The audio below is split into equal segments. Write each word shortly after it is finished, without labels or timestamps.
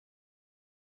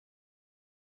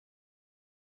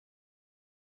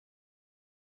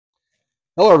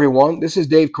Hello, everyone. This is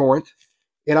Dave Corinth,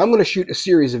 and I'm going to shoot a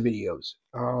series of videos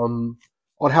on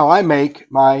how I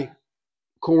make my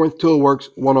Corinth Toolworks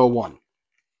 101.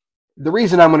 The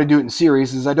reason I'm going to do it in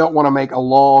series is I don't want to make a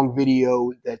long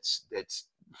video that's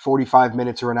 45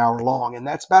 minutes or an hour long, and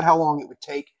that's about how long it would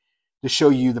take to show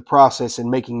you the process in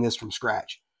making this from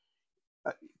scratch.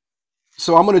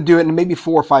 So I'm going to do it in maybe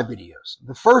 4 or 5 videos.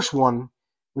 The first one,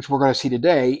 which we're going to see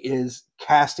today, is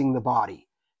casting the body,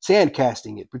 sand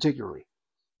casting it particularly.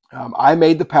 I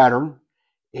made the pattern,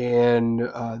 and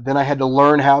then I had to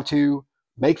learn how to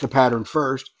make the pattern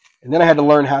first, and then I had to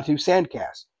learn how to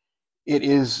sandcast. It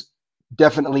is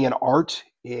definitely an art,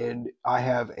 and I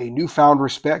have a newfound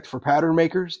respect for pattern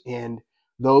makers and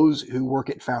those who work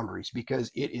at foundries because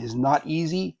it is not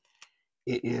easy.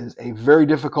 It is a very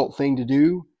difficult thing to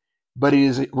do, but it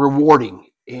is rewarding,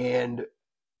 and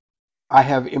I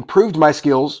have improved my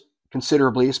skills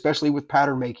considerably, especially with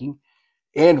pattern making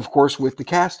and of course with the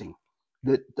casting.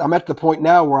 That I'm at the point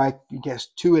now where I guess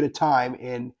two at a time,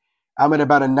 and I'm at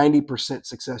about a 90%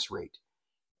 success rate.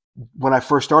 When I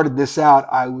first started this out,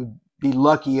 I would be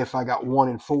lucky if I got 1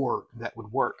 in 4 that would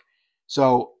work.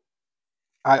 So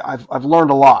I've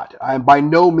learned a lot. I'm by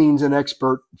no means an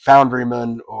expert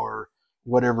foundryman or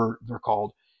whatever they're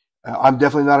called. I'm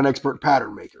definitely not an expert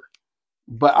pattern maker,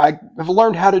 but I have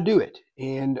learned how to do it,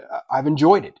 and I've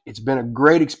enjoyed it. It's been a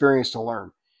great experience to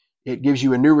learn. It gives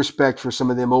you a new respect for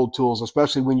some of them old tools,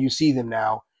 especially when you see them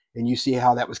now and you see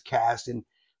how that was cast and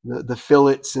the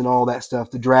fillets and all that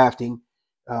stuff, the drafting.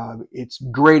 It's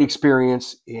great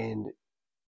experience, and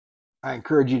I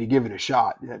encourage you to give it a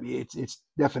shot. I mean, it's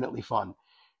definitely fun.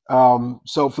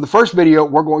 So for the first video,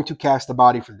 we're going to cast the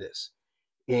body for this.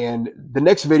 And the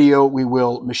next video, we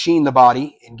will machine the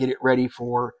body and get it ready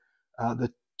for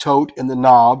the tote and the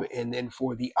knob, and then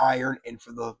for the iron and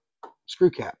for the screw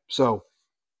cap. So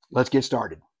let's get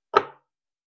started.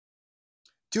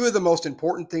 Two of the most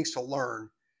important things to learn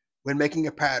when making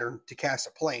a pattern to cast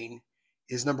a plane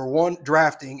is number one,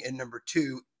 drafting, and number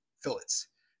two, fillets.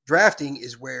 Drafting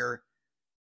is where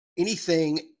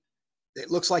anything that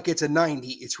looks like it's a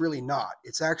 90, it's really not.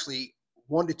 It's actually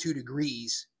 1 to 2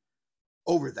 degrees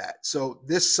over that. So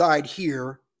this side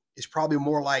here is probably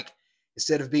more like,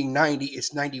 instead of being 90,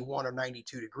 it's 91 or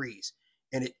 92 degrees.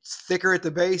 And it's thicker at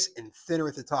the base and thinner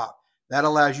at the top. That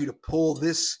allows you to pull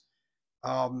this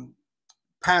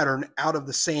pattern out of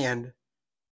the sand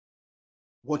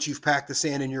once you've packed the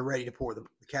sand and you're ready to pour the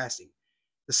casting.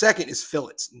 The second is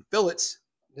fillets. And fillets,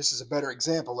 this is a better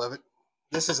example of it.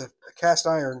 This is a cast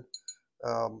iron,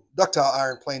 ductile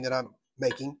iron plane that I'm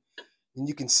making. And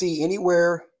you can see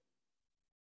anywhere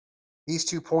these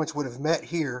 2 points would have met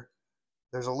here,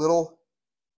 there's a little,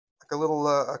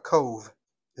 a cove.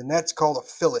 And that's called a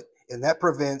fillet. And that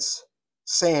prevents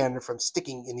sand from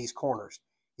sticking in these corners.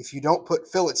 If you don't put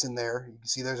fillets in there, you can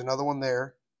see there's another one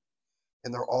there,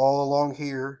 and they're all along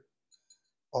here,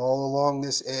 all along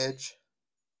this edge,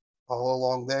 all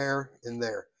along there and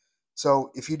there.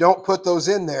 So if you don't put those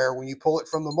in there, when you pull it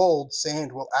from the mold,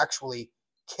 sand will actually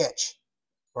catch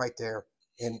right there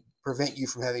and prevent you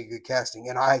from having a good casting.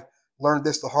 And I learned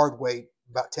this the hard way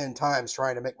about 10 times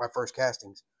trying to make my first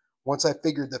castings. Once I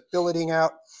figured the filleting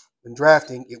out and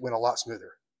drafting, it went a lot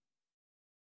smoother.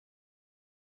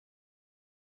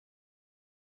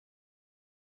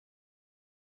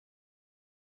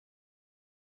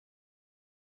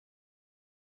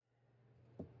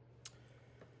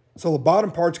 So the bottom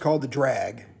part's called the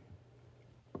drag,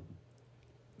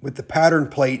 with the pattern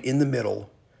plate in the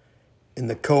middle and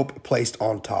the cope placed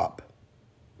on top.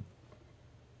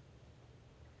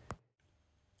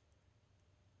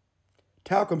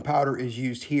 Talcum powder is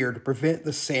used here to prevent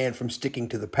the sand from sticking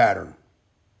to the pattern.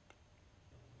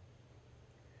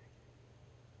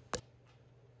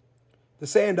 The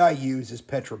sand I use is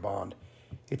Petrobond.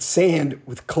 It's sand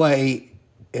with clay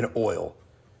and oil.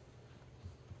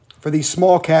 For these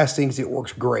small castings, it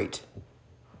works great.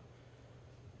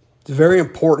 It's very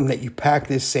important that you pack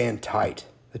this sand tight.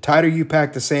 The tighter you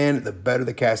pack the sand, the better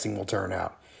the casting will turn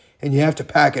out. And you have to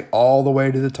pack it all the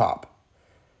way to the top.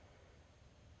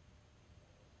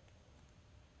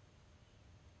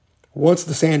 Once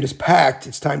the sand is packed,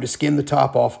 it's time to skim the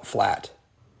top off flat.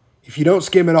 If you don't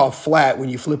skim it off flat, when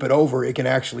you flip it over, it can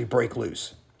actually break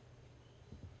loose.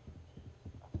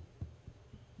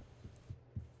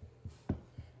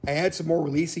 I add some more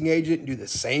releasing agent and do the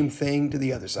same thing to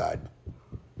the other side.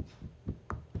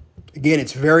 Again,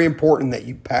 it's very important that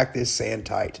you pack this sand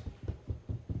tight.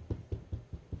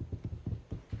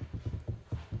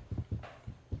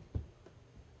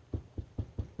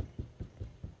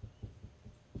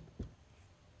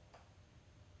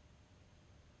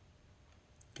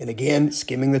 And again,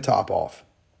 skimming the top off.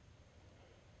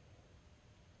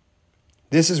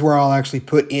 This is where I'll actually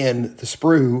put in the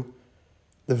sprue,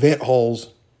 the vent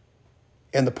holes,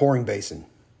 and the pouring basin.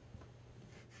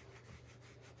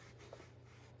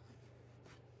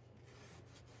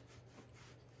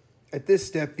 At this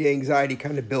step, the anxiety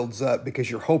kind of builds up because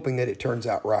you're hoping that it turns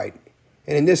out right.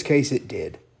 And in this case, it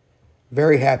did.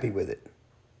 Very happy with it.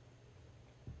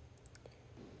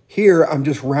 Here, I'm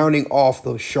just rounding off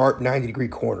those sharp 90-degree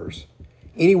corners.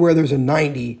 Anywhere there's a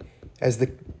 90, as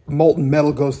the molten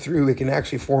metal goes through, it can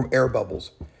actually form air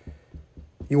bubbles.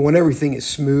 You want everything as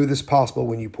smooth as possible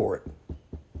when you pour it.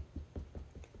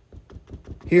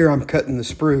 Here, I'm cutting the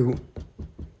sprue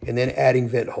and then adding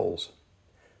vent holes.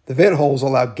 The vent holes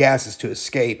allow gases to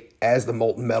escape as the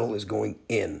molten metal is going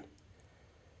in.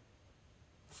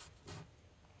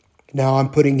 Now I'm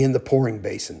putting in the pouring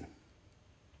basin.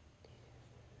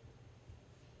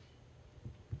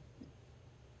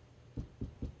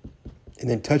 And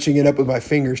then touching it up with my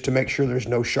fingers to make sure there's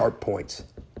no sharp points.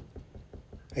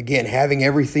 Again, having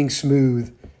everything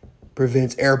smooth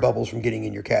prevents air bubbles from getting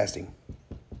in your casting.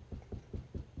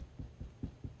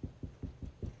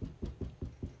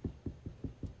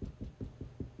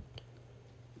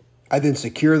 I then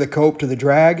secure the cope to the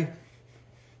drag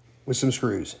with some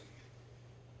screws.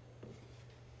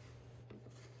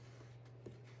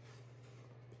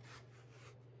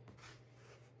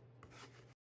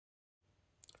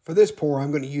 For this pour,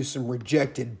 I'm going to use some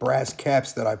rejected brass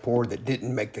caps that I poured that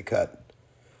didn't make the cut.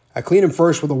 I clean them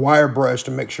first with a wire brush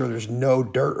to make sure there's no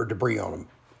dirt or debris on them.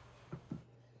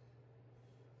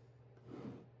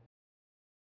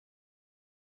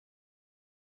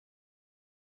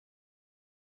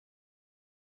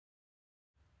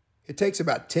 It takes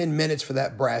about 10 minutes for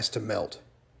that brass to melt.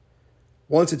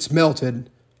 Once it's melted,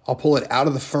 I'll pull it out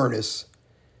of the furnace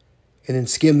and then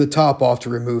skim the top off to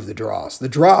remove the dross. The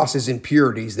dross is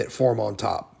impurities that form on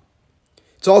top.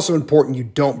 It's also important you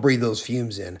don't breathe those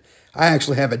fumes in. I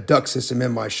actually have a duct system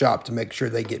in my shop to make sure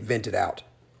they get vented out.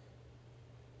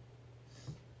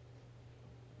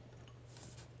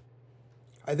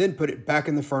 I then put it back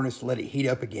in the furnace to let it heat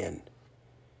up again.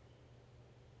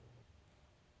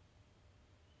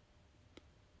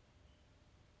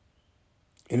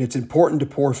 And it's important to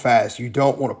pour fast. You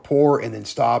don't want to pour and then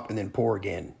stop and then pour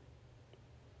again.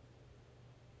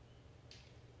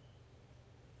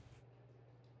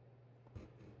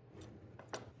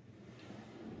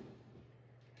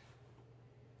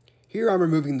 Here I'm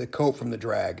removing the coat from the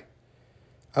drag.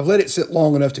 I've let it sit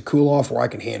long enough to cool off where I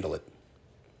can handle it.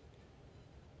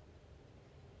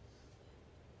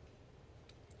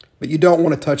 But you don't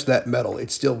want to touch that metal.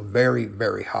 It's still very,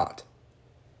 very hot.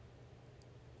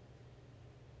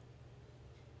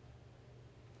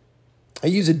 I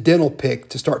use a dental pick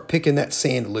to start picking that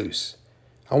sand loose.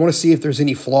 I want to see if there's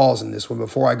any flaws in this one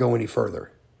before I go any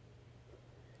further.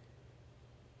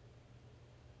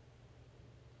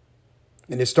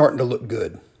 And it's starting to look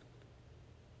good.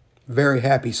 Very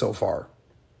happy so far.